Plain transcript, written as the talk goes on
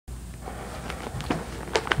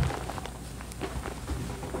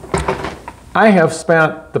I have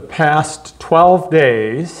spent the past 12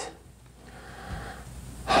 days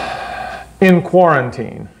in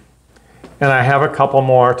quarantine, and I have a couple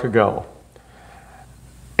more to go.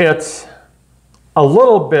 It's a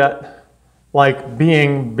little bit like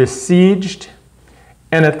being besieged,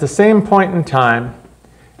 and at the same point in time,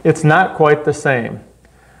 it's not quite the same.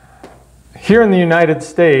 Here in the United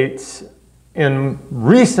States, in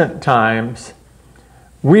recent times,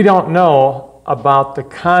 we don't know about the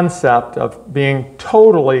concept of being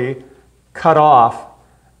totally cut off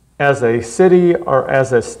as a city or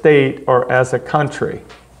as a state or as a country.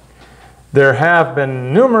 There have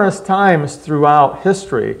been numerous times throughout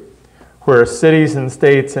history where cities and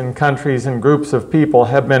states and countries and groups of people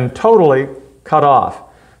have been totally cut off,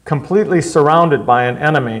 completely surrounded by an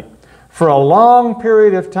enemy for a long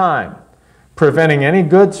period of time, preventing any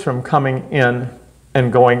goods from coming in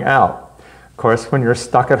and going out. Of course, when you're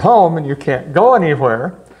stuck at home and you can't go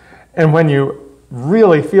anywhere, and when you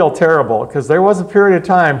really feel terrible, because there was a period of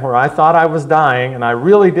time where I thought I was dying and I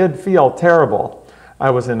really did feel terrible.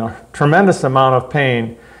 I was in a tremendous amount of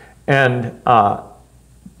pain, and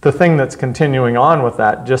the thing that's continuing on with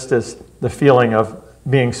that just is the feeling of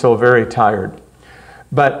being so very tired.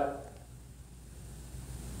 But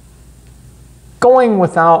going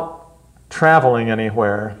without traveling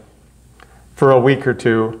anywhere for a week or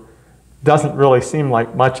two doesn't really seem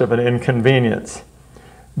like much of an inconvenience.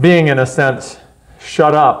 Being, in a sense,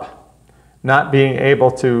 shut up, not being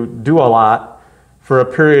able to do a lot for a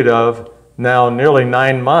period of now nearly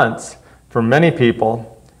 9 months for many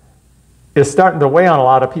people is starting to weigh on a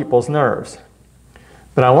lot of people's nerves.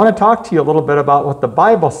 But I want to talk to you a little bit about what the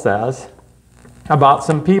Bible says about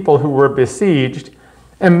some people who were besieged,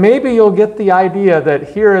 and maybe you'll get the idea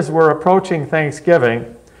that here, as we're approaching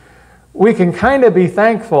Thanksgiving, we can kind of be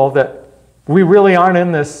thankful that we really aren't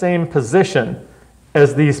in this same position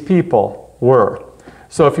as these people were.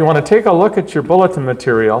 So if you want to take a look at your bulletin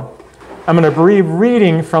material, I'm going to be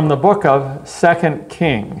reading from the book of 2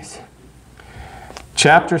 Kings,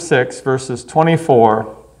 chapter 6, verses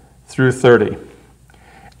 24 through 30.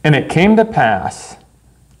 And it came to pass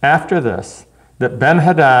after this that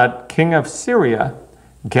Ben-Hadad, king of Syria,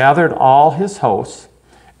 gathered all his hosts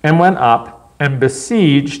and went up and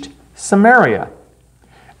besieged Samaria.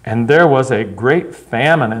 And there was a great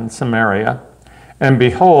famine in Samaria, and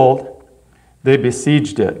behold, they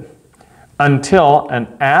besieged it, until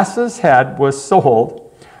an ass's head was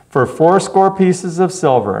sold for 80 pieces of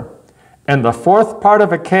silver, and the 4th part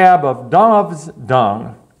of a cab of dove's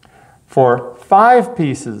dung for 5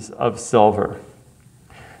 pieces of silver.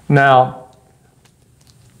 Now,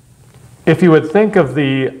 if you would think of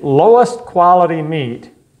the lowest quality meat,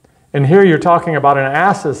 and here you're talking about an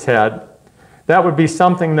ass's head, that would be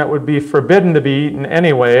something that would be forbidden to be eaten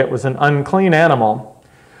anyway. It was an unclean animal.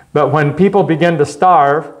 But when people begin to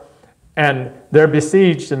starve and they're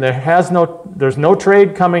besieged and there's no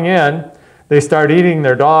trade coming in, they start eating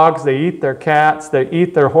their dogs, they eat their cats, they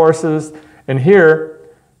eat their horses. And here,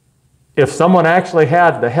 if someone actually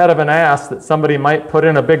had the head of an ass that somebody might put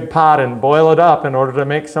in a big pot and boil it up in order to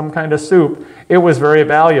make some kind of soup, it was very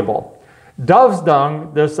valuable. Dove's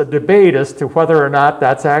dung, there's a debate as to whether or not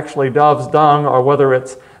that's actually dove's dung or whether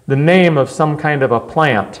it's the name of some kind of a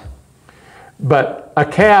plant. But a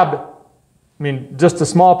cab, I mean, just a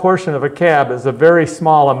small portion of a cab is a very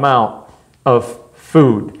small amount of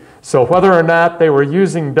food. So whether or not they were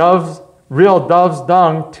using real dove's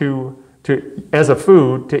dung as a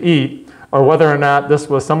food to eat, or whether or not this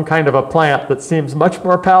was some kind of a plant that seems much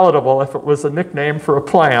more palatable if it was a nickname for a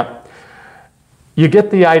plant, you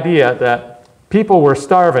get the idea that people were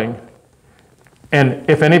starving, and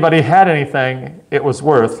if anybody had anything, it was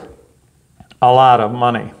worth a lot of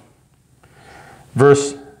money.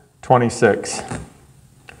 Verse 26.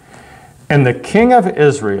 And the king of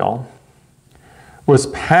Israel was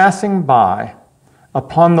passing by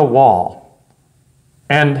upon the wall,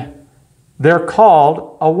 and there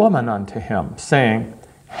called a woman unto him, saying,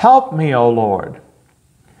 Help me, O Lord,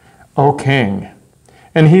 O king.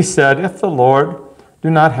 And he said, If the Lord do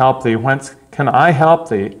not help thee, whence can I help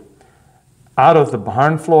thee? Out of the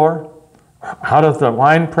barn floor? Out of the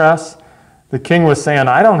winepress? The king was saying,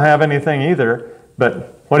 I don't have anything either,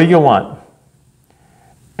 but what do you want?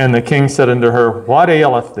 And the king said unto her, What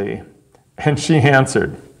aileth thee? And she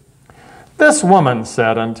answered, This woman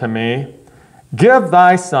said unto me, Give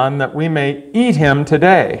thy son that we may eat him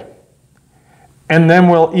today, and then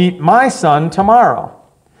we'll eat my son tomorrow.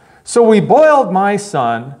 So we boiled my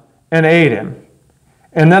son and ate him.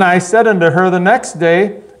 And then I said unto her the next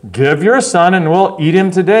day, Give your son and we'll eat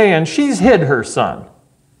him today. And she's hid her son.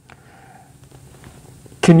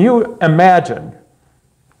 Can you imagine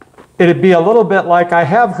it'd be a little bit like I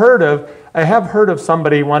have heard of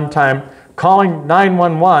somebody one time calling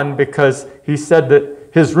 911 because he said that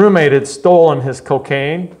his roommate had stolen his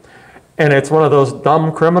cocaine, and it's one of those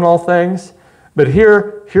dumb criminal things. But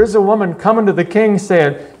here's a woman coming to the king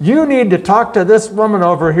saying, you need to talk to this woman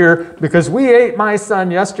over here because we ate my son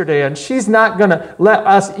yesterday and she's not going to let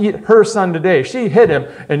us eat her son today. She hit him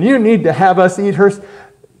and you need to have us eat hers.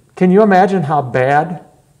 Can you imagine how bad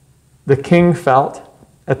the king felt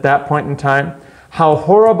at that point in time? How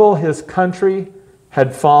horrible his country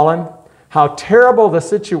had fallen? How terrible the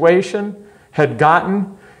situation had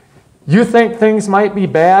gotten? You think things might be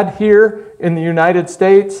bad here in the United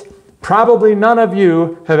States? Probably none of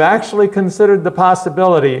you have actually considered the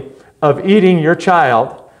possibility of eating your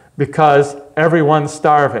child because everyone's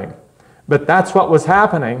starving. But that's what was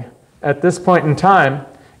happening at this point in time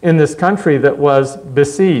in this country that was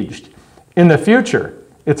besieged. In the future,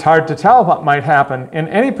 it's hard to tell what might happen in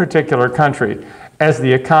any particular country as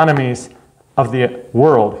the economies of the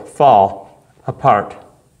world fall apart.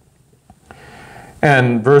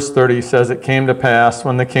 And verse 30 says, it came to pass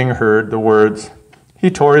when the king heard the words, he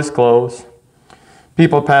tore his clothes.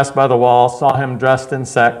 People passed by the wall, saw him dressed in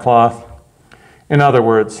sackcloth. In other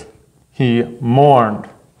words, he mourned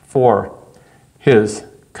for his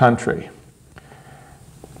country.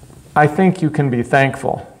 I think you can be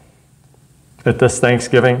thankful at this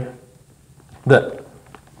Thanksgiving that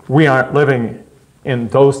we aren't living in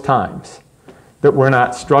those times, that we're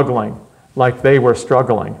not struggling like they were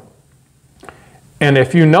struggling. And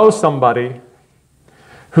if you know somebody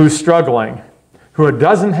who's struggling, who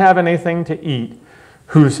doesn't have anything to eat,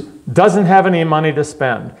 who doesn't have any money to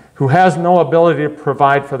spend, who has no ability to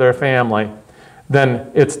provide for their family,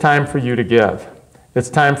 then it's time for you to give. It's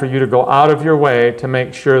time for you to go out of your way to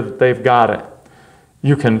make sure that they've got it.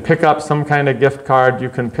 You can pick up some kind of gift card. You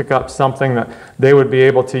can pick up something that they would be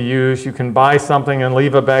able to use. You can buy something and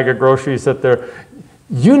leave a bag of groceries that they're...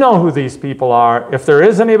 You know who these people are. If there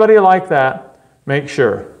is anybody like that, make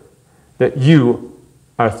sure that you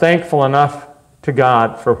are thankful enough to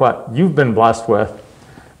God for what you've been blessed with,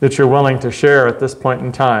 that you're willing to share at this point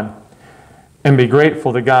in time. And be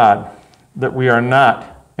grateful to God that we are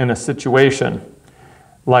not in a situation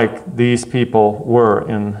like these people were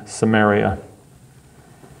in Samaria.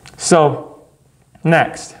 So,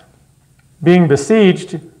 next, being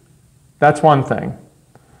besieged, that's one thing.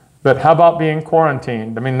 But how about being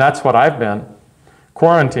quarantined? I mean, that's what I've been,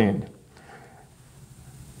 quarantined.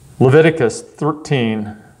 Leviticus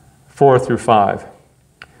 13, 4 through 5.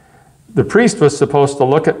 The priest was supposed to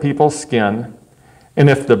look at people's skin,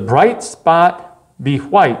 and if the bright spot be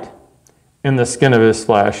white in the skin of his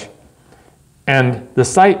flesh, and the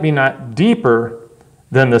sight be not deeper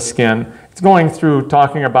than the skin, it's going through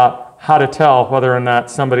talking about how to tell whether or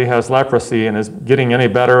not somebody has leprosy and is getting any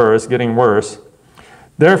better or is getting worse.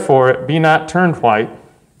 Therefore, it be not turned white.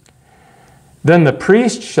 Then the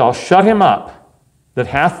priest shall shut him up that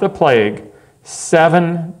hath the plague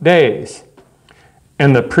 7 days.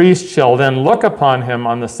 And the priest shall then look upon him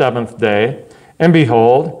on the 7th day, and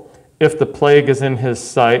behold, if the plague is in his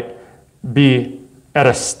sight, be at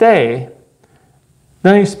a stay,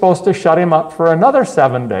 then he's supposed to shut him up for another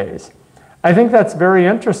 7 days. I think that's very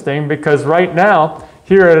interesting because right now,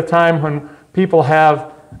 here at a time when people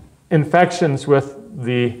have infections with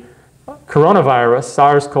the coronavirus,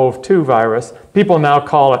 SARS-CoV-2 virus, people now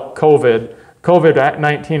call it COVID.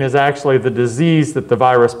 COVID-19 is actually the disease that the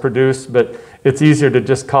virus produced, but it's easier to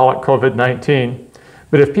just call it COVID-19.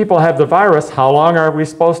 But if people have the virus, how long are we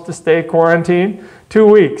supposed to stay quarantined? 2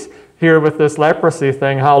 weeks. Here with this leprosy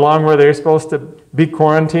thing, how long were they supposed to be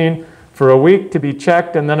quarantined? For a week to be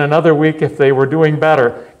checked, and then another week if they were doing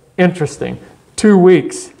better. Interesting. 2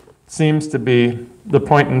 weeks seems to be the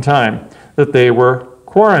point in time that they were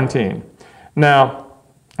quarantined. Now,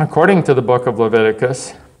 according to the book of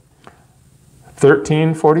Leviticus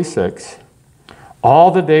 13:46,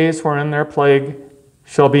 all the days wherein their plague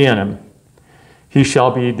shall be in him, he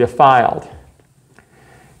shall be defiled.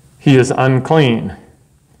 He is unclean.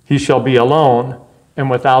 He shall be alone and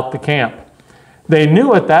without the camp. They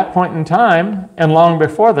knew at that point in time, and long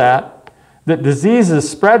before that, that diseases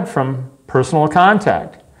spread from personal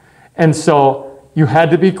contact. And so you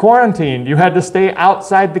had to be quarantined. You had to stay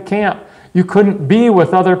outside the camp. You couldn't be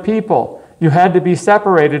with other people. You had to be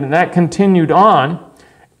separated, and that continued on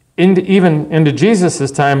even into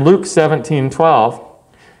Jesus' time. Luke 17:12.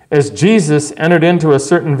 As Jesus entered into a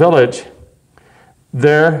certain village,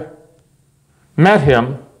 there met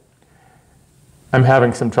him. I'm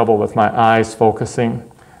having some trouble with my eyes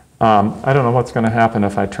focusing. I don't know what's going to happen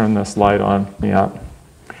if I turn this light on. Yeah,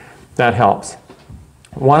 that helps.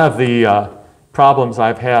 One of the problems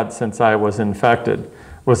I've had since I was infected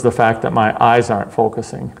was the fact that my eyes aren't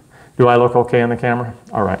focusing. Do I look okay in the camera?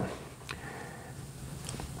 All right.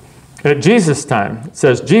 At Jesus' time, it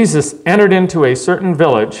says, Jesus entered into a certain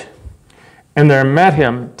village, and there met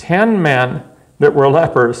him 10 men that were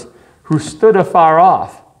lepers who stood afar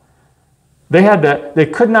off. They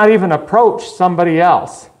could not even approach somebody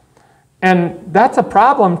else. And that's a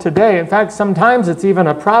problem today. In fact, sometimes it's even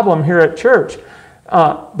a problem here at church.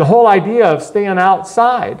 The whole idea of staying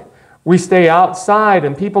outside. We stay outside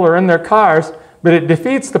and people are in their cars, but it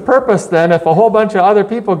defeats the purpose then if a whole bunch of other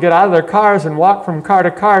people get out of their cars and walk from car to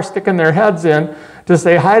car, sticking their heads in to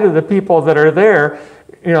say hi to the people that are there.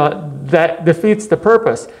 That defeats the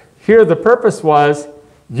purpose. Here the purpose was,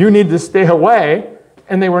 you need to stay away,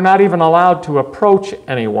 and they were not even allowed to approach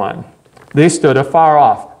anyone. They stood afar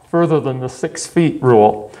off, further than the 6 feet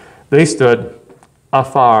rule. They stood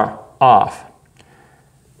afar off.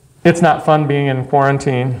 It's not fun being in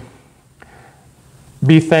quarantine.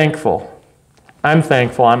 Be thankful. I'm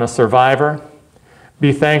thankful I'm a survivor.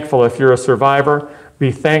 Be thankful if you're a survivor.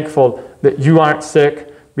 Be thankful that you aren't sick.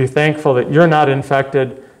 Be thankful that you're not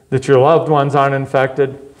infected, that your loved ones aren't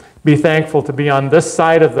infected. Be thankful to be on this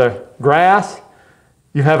side of the grass.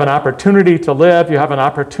 You have an opportunity to live. You have an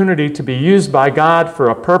opportunity to be used by God for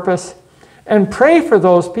a purpose. And pray for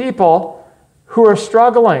those people who are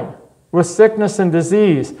struggling with sickness and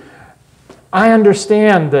disease. I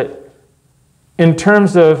understand that in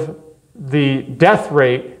terms of the death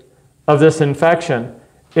rate of this infection,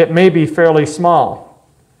 it may be fairly small.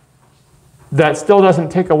 That still doesn't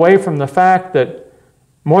take away from the fact that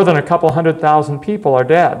more than a couple 100,000 people are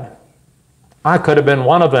dead. I could have been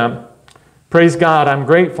one of them. Praise God, I'm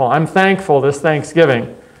grateful. I'm thankful this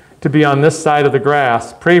Thanksgiving to be on this side of the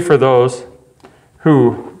grass. Pray for those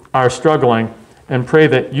who are struggling, and pray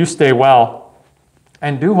that you stay well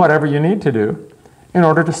and do whatever you need to do in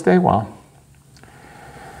order to stay well.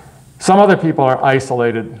 Some other people are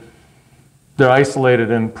isolated. They're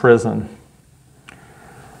isolated in prison.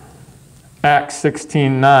 Acts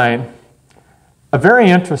 16:9, a very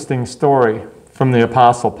interesting story from the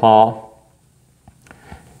Apostle Paul.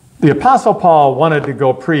 The Apostle Paul wanted to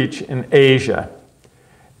go preach in Asia.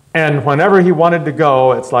 And whenever he wanted to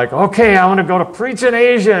go, it's like, okay, I want to go to preach in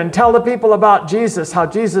Asia and tell the people about Jesus, how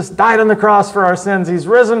Jesus died on the cross for our sins. He's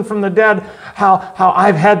risen from the dead, how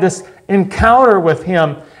I've had this encounter with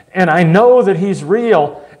him, and I know that he's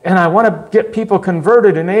real, and I want to get people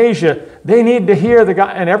converted in Asia. They need to hear the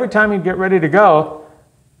God. And every time he'd get ready to go,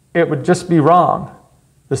 it would just be wrong.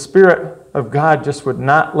 The Spirit of God just would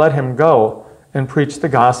not let him go and preach the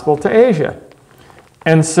gospel to Asia.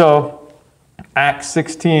 And so Acts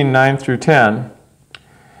 16:9 through 10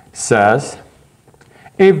 says,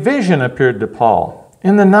 a vision appeared to Paul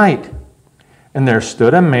in the night, and there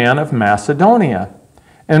stood a man of Macedonia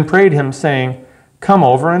and prayed him, saying, come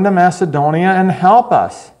over into Macedonia and help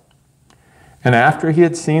us. And after he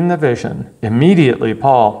had seen the vision, immediately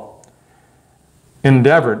Paul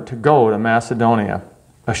endeavored to go to Macedonia,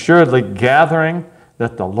 assuredly gathering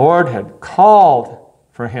that the Lord had called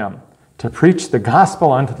for him to preach the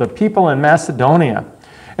gospel unto the people in Macedonia.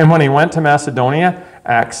 And when he went to Macedonia,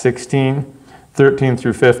 Acts 16:13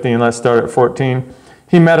 through 15, let's start at 14,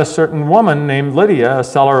 he met a certain woman named Lydia, a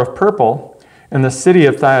seller of purple, in the city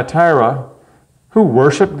of Thyatira, who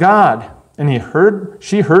worshiped God. And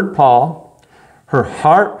she heard Paul. Her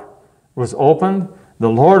heart was opened. The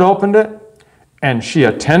Lord opened it, and she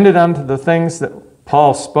attended unto the things that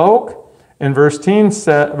Paul spoke. And verse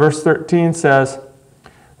 13 says,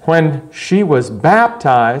 when she was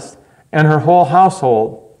baptized and her whole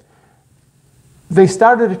household, they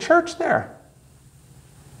started a church there.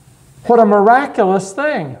 What a miraculous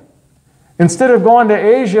thing. Instead of going to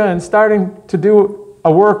Asia and starting to do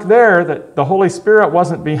a work there that the Holy Spirit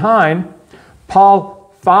wasn't behind,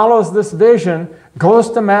 Paul follows this vision, goes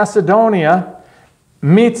to Macedonia,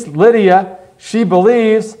 meets Lydia, she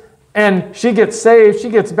believes, and she gets saved, she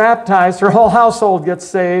gets baptized, her whole household gets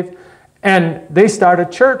saved, and they start a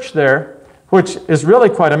church there, which is really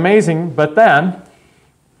quite amazing. But then,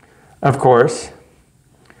 of course,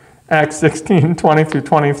 Acts 16:20 through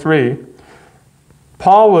 23,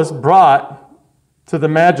 Paul was brought to the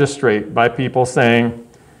magistrate by people saying,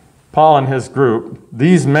 Paul and his group,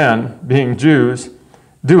 these men, being Jews,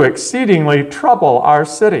 do exceedingly trouble our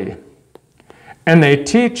city, and they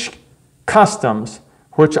teach customs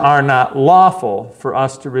which are not lawful for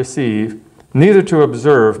us to receive, neither to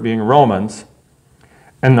observe, being Romans.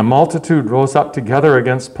 And the multitude rose up together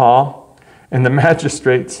against Paul, and the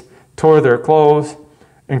magistrates tore their clothes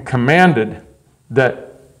and commanded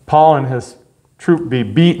that Paul and his troop be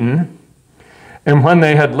beaten. And when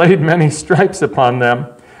they had laid many stripes upon them,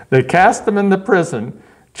 they cast them into prison,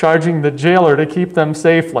 charging the jailer to keep them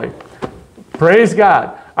safely. Praise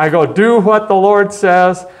God. I go, do what the Lord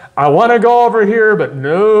says. I want to go over here, but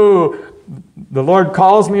no. The Lord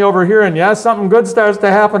calls me over here, and yes, something good starts to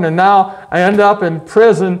happen, and now I end up in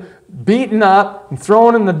prison, beaten up, and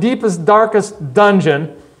thrown in the deepest, darkest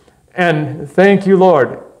dungeon. And thank you,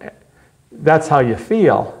 Lord. That's how you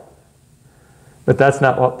feel. But that's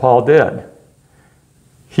not what Paul did.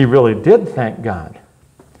 He really did thank God.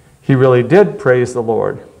 He really did praise the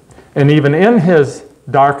Lord. And even in his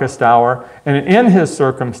darkest hour and in his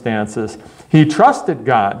circumstances, he trusted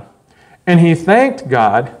God and he thanked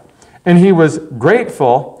God and he was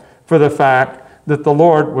grateful for the fact that the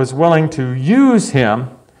Lord was willing to use him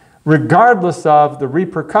regardless of the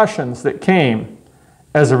repercussions that came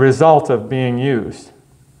as a result of being used.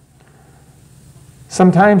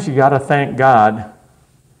 Sometimes you got to thank God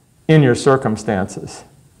in your circumstances.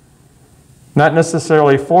 Not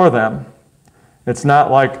necessarily for them. It's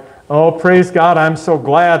not like, oh, praise God, I'm so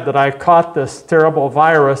glad that I caught this terrible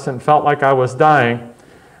virus and felt like I was dying.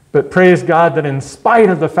 But praise God that in spite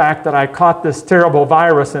of the fact that I caught this terrible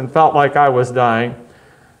virus and felt like I was dying,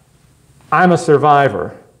 I'm a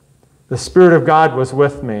survivor. The Spirit of God was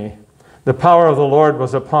with me. The power of the Lord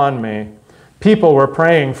was upon me. People were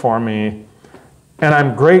praying for me. And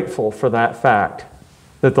I'm grateful for that fact,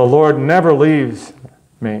 that the Lord never leaves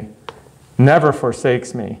me, never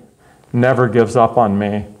forsakes me, never gives up on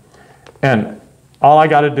me. And all I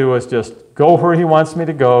got to do is just go where he wants me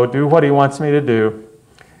to go, do what he wants me to do,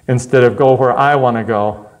 instead of go where I want to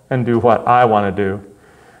go and do what I want to do.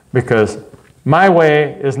 Because my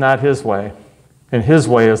way is not his way, and his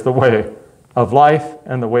way is the way of life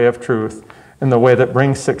and the way of truth and the way that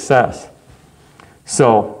brings success.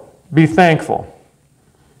 So be thankful.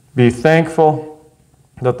 Be thankful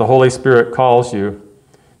that the Holy Spirit calls you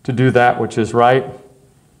to do that which is right,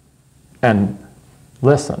 and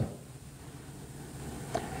listen.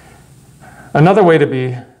 Another way to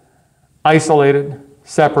be isolated,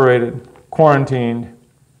 separated, quarantined,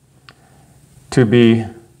 to be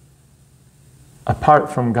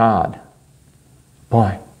apart from God.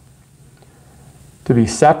 Boy, to be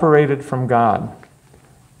separated from God,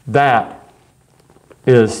 that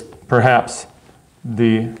is perhaps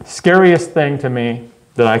the scariest thing to me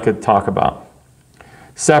that I could talk about.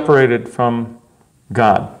 Separated from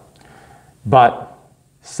God. But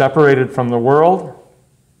separated from the world,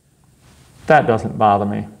 that doesn't bother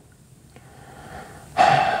me.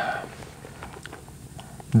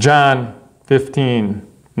 John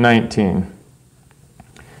 15:19.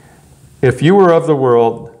 If you were of the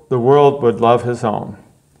world would love his own.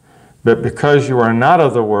 But because you are not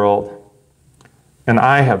of the world, and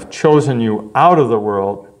I have chosen you out of the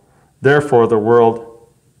world, therefore the world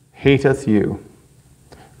hateth you.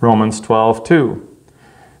 Romans 12:2.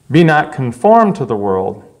 Be not conformed to the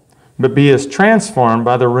world, but be as transformed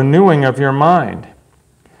by the renewing of your mind.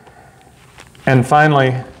 And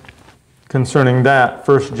finally, concerning that,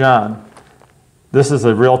 1 John. This is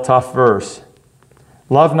a real tough verse.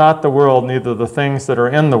 Love not the world, neither the things that are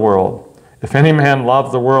in the world. If any man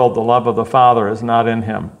love the world, the love of the Father is not in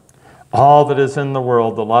him. All that is in the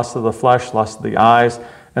world, the lust of the flesh, lust of the eyes,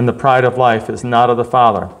 and the pride of life is not of the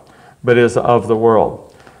Father, but is of the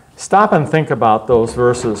world. Stop and think about those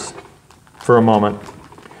verses for a moment.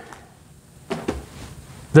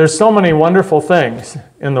 There's so many wonderful things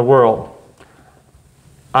in the world.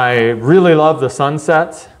 I really love the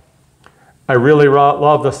sunsets. I really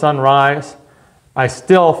love the sunrise. I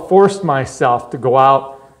still forced myself to go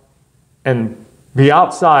out and be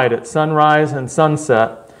outside at sunrise and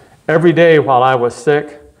sunset every day while I was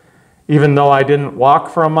sick. Even though I didn't walk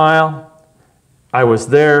for a mile, I was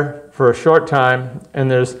there for a short time, and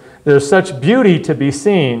there's such beauty to be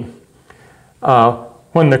seen.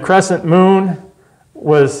 When the crescent moon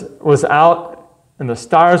was out and the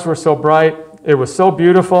stars were so bright, it was so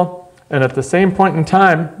beautiful, and at the same point in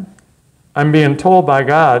time, I'm being told by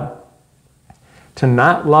God to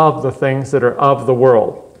not love the things that are of the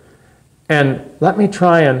world. And let me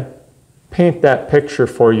try and paint that picture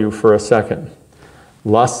for you for a second.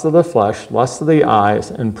 Lust of the flesh, lust of the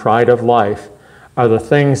eyes, and pride of life are the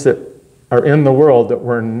things that are in the world that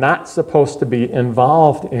we're not supposed to be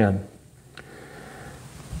involved in.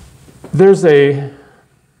 There's a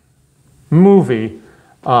movie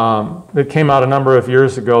that came out a number of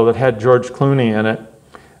years ago that had George Clooney in it.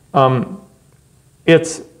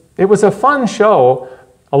 It was a fun show,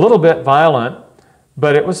 a little bit violent,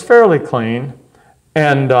 but it was fairly clean.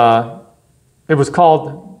 And it was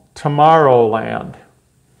called Tomorrowland.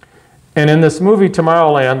 And in this movie,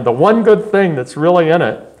 Tomorrowland, the one good thing that's really in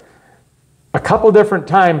it a couple different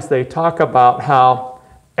times they talk about how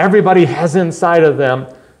everybody has inside of them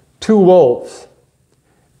two wolves.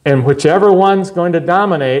 And whichever one's going to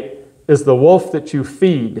dominate is the wolf that you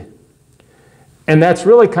feed. And that's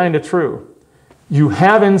really kind of true. You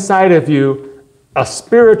have inside of you a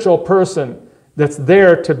spiritual person that's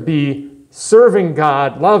there to be serving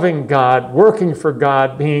God, loving God, working for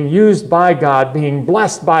God, being used by God, being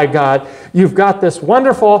blessed by God. You've got this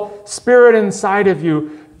wonderful spirit inside of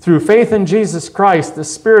you. Through faith in Jesus Christ, the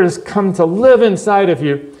Spirit has come to live inside of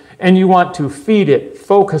you, and you want to feed it,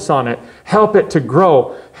 focus on it, help it to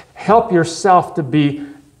grow, help yourself to be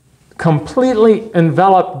completely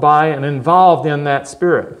enveloped by and involved in that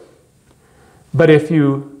Spirit. But if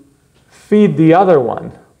you feed the other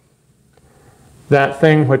one, that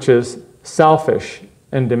thing which is selfish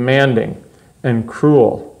and demanding and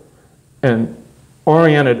cruel and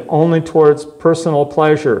oriented only towards personal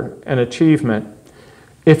pleasure and achievement,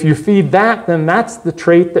 if you feed that, then that's the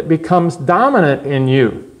trait that becomes dominant in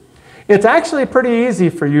you. It's actually pretty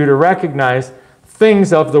easy for you to recognize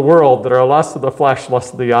things of the world that are lust of the flesh,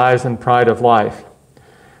 lust of the eyes, and pride of life.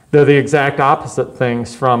 They're the exact opposite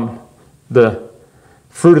things from the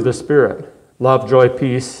fruit of the Spirit: love, joy,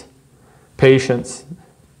 peace, patience.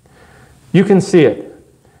 You can see it.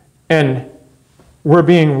 And we're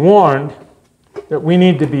being warned that we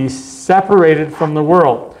need to be separated from the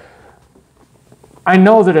world. I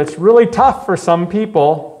know that it's really tough for some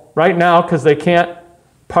people right now because they can't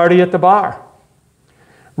party at the bar.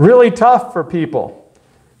 Really tough for people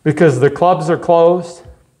because the clubs are closed.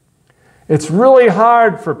 It's really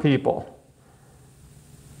hard for people.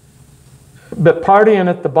 But partying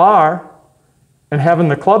at the bar and having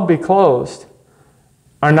the club be closed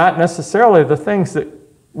are not necessarily the things that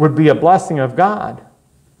would be a blessing of God.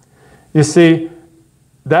 You see,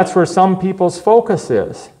 that's where some people's focus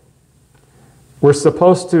is. We're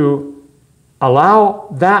supposed to allow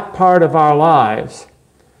that part of our lives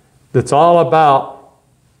that's all about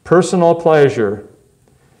personal pleasure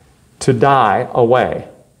to die away,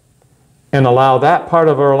 and allow that part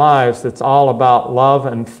of our lives that's all about love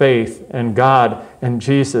and faith and God and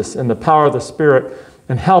Jesus and the power of the Spirit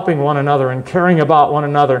and helping one another and caring about one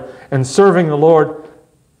another and serving the Lord.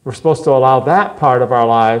 We're supposed to allow that part of our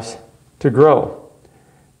lives to grow.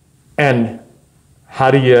 And how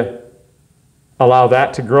do you allow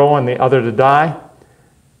that to grow and the other to die?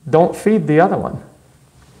 Don't feed the other one.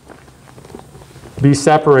 Be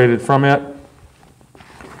separated from it.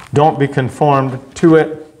 Don't be conformed to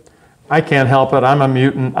it. I can't help it. I'm a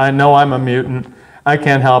mutant. I know I'm a mutant. I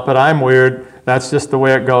can't help it. I'm weird. That's just the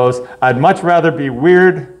way it goes. I'd much rather be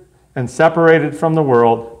weird and separated from the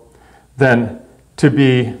world than to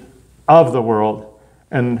be of the world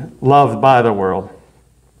and loved by the world.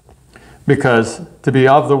 Because to be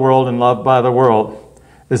of the world and loved by the world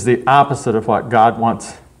is the opposite of what God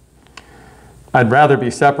wants. I'd rather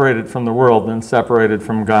be separated from the world than separated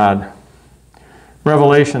from God.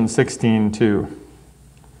 Revelation 16:2.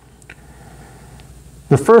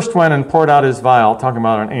 The first went and poured out his vial, talking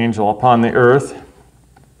about an angel, upon the earth.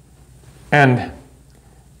 And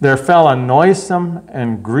there fell a noisome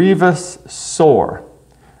and grievous sore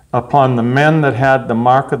upon the men that had the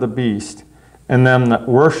mark of the beast, and them that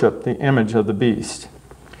worship the image of the beast.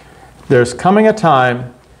 There's coming a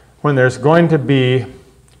time when there's going to be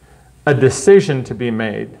a decision to be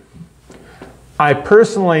made. I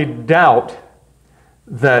personally doubt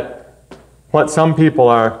that what some people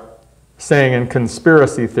are saying in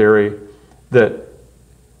conspiracy theory, that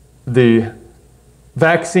the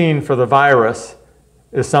vaccine for the virus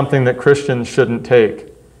is something that Christians shouldn't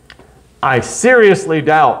take. I seriously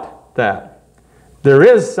doubt that. There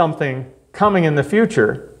is something coming in the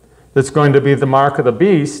future that's going to be the mark of the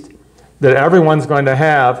beast that everyone's going to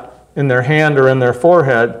have in their hand or in their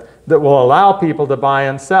forehead that will allow people to buy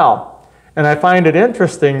and sell. And I find it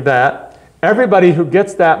interesting that everybody who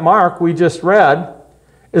gets that mark we just read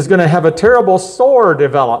is going to have a terrible sore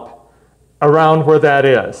develop around where that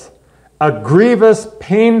is. A grievous,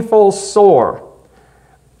 painful sore.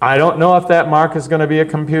 I don't know if that mark is going to be a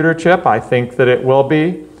computer chip. I think that it will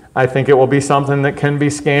be. I think it will be something that can be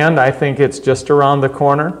scanned. I think it's just around the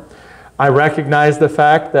corner. I recognize the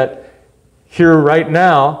fact that here right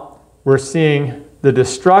now we're seeing the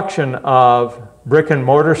destruction of brick and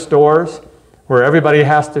mortar stores where everybody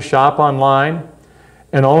has to shop online,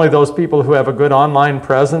 and only those people who have a good online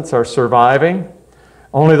presence are surviving.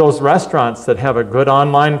 Only those restaurants that have a good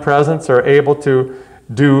online presence are able to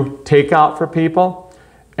do takeout for people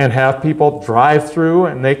and have people drive through,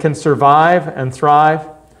 and they can survive and thrive.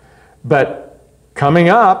 But coming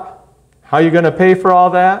up, how are you going to pay for all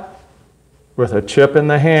that? With a chip in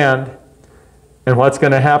the hand And what's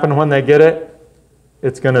going to happen when they get it?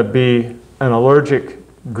 It's going to be an allergic,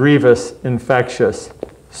 grievous, infectious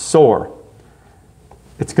sore.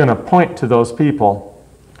 It's going to point to those people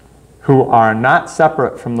who are not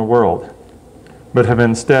separate from the world, but have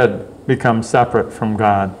instead become separate from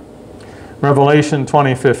God. Revelation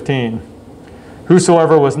 20:15.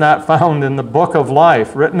 Whosoever was not found in the book of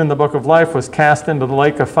life, written in the book of life, was cast into the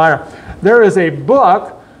lake of fire. There is a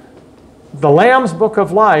book, the Lamb's Book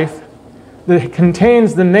of Life, that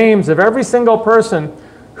contains the names of every single person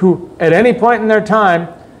who at any point in their time,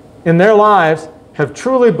 in their lives, have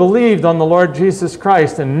truly believed on the Lord Jesus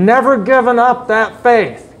Christ and never given up that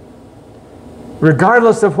faith,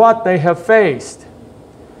 regardless of what they have faced.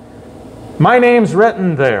 My name's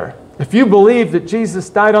written there. If you believe that Jesus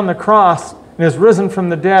died on the cross and is risen from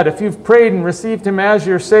the dead, if you've prayed and received Him as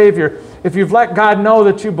your Savior, if you've let God know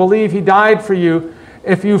that you believe He died for you,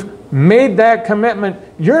 if you've made that commitment,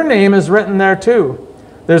 your name is written there too.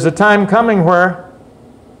 There's a time coming where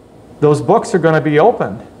those books are going to be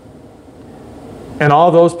opened. And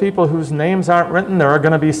all those people whose names aren't written there are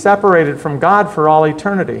going to be separated from God for all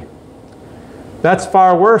eternity. That's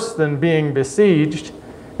far worse than being besieged.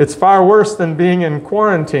 It's far worse than being in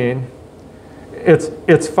quarantine.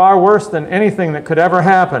 It's far worse than anything that could ever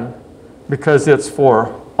happen, because it's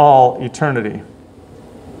for all eternity.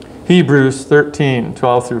 Hebrews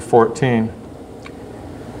 13:12 through 14.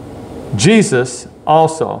 Jesus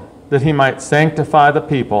also, that He might sanctify the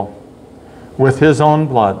people with His own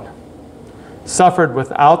blood, suffered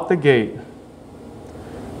without the gate.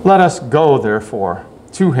 Let us go, therefore,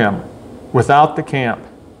 to Him without the camp,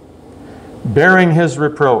 bearing His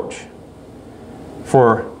reproach.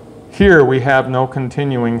 For here we have no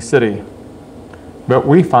continuing city, but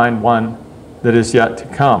we find one that is yet to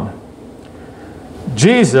come.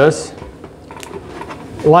 Jesus,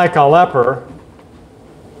 like a leper,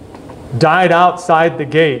 died outside the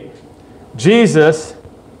gate. Jesus,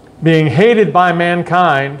 being hated by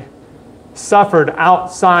mankind, suffered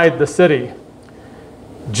outside the city.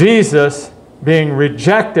 Jesus, being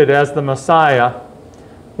rejected as the Messiah,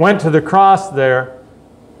 went to the cross there,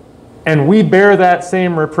 and we bear that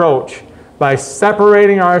same reproach by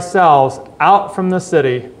separating ourselves out from the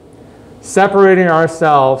city, separating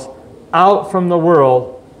ourselves out from the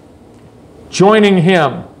world, joining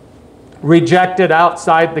Him, rejected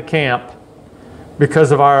outside the camp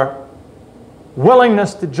because of our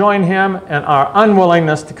willingness to join Him and our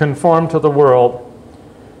unwillingness to conform to the world.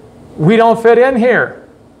 We don't fit in here.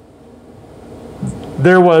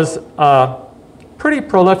 There was a pretty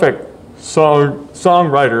prolific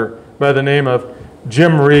songwriter by the name of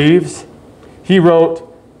Jim Reeves. He wrote,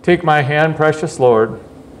 "Take my hand, precious Lord,"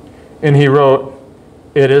 and he wrote,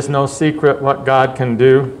 "It is no secret what God can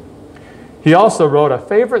do." He also wrote a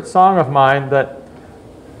favorite song of mine that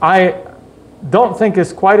I don't think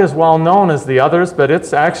is quite as well known as the others, but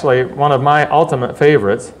it's actually one of my ultimate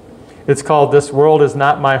favorites. It's called "This World Is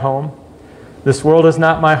Not My Home." This world is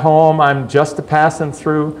not my home, I'm just a passing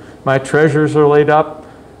through. My treasures are laid up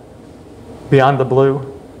beyond the blue.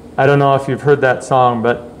 I don't know if you've heard that song,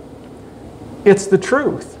 but it's the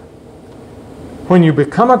truth. When you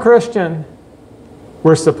become a Christian,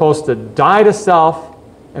 we're supposed to die to self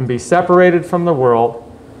and be separated from the world.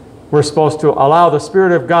 We're supposed to allow the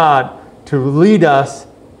Spirit of God to lead us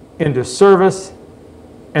into service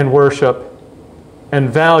and worship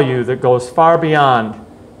and value that goes far beyond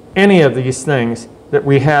any of these things that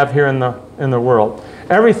we have here in the world.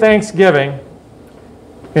 Every Thanksgiving,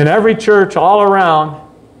 in every church all around,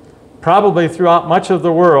 probably throughout much of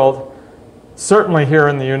the world, certainly here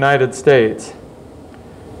in the United States,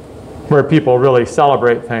 where people really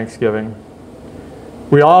celebrate Thanksgiving,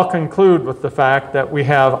 we all conclude with the fact that we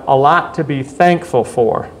have a lot to be thankful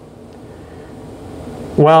for.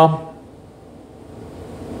 Well,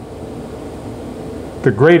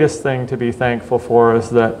 the greatest thing to be thankful for is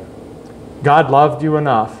that God loved you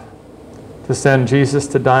enough to send Jesus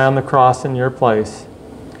to die on the cross in your place.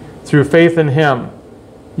 Through faith in Him,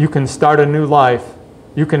 you can start a new life.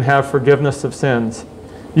 You can have forgiveness of sins.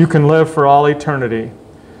 You can live for all eternity.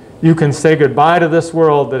 You can say goodbye to this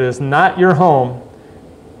world that is not your home,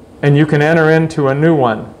 and you can enter into a new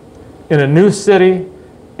one, in a new city,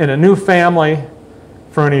 in a new family,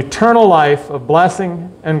 for an eternal life of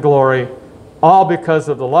blessing and glory, all because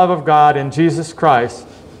of the love of God in Jesus Christ,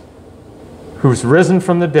 who's risen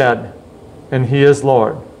from the dead, and He is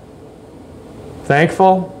Lord.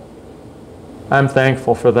 Thankful? I'm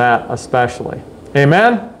thankful for that especially.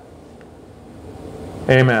 Amen?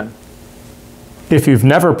 Amen. If you've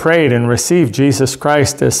never prayed and received Jesus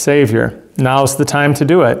Christ as Savior, now's the time to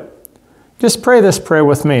do it. Just pray this prayer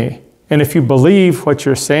with me. And if you believe what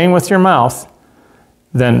you're saying with your mouth,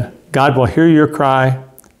 then God will hear your cry,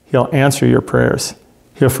 He'll answer your prayers,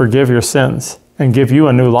 He'll forgive your sins, and give you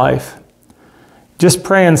a new life. Just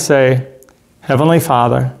pray and say, Heavenly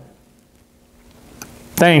Father,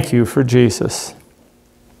 thank you for Jesus.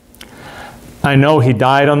 I know He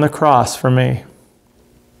died on the cross for me.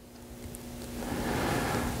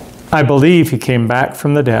 I believe He came back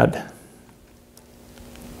from the dead.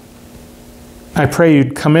 I pray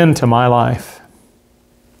You'd come into my life.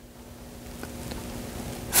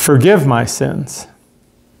 Forgive my sins.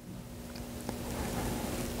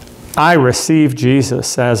 I receive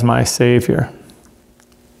Jesus as my Savior.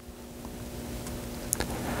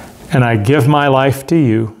 And I give my life to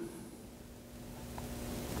You.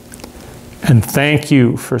 And thank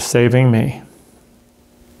You for saving me.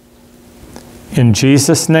 In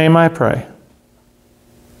Jesus' name I pray.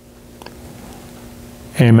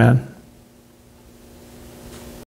 Amen.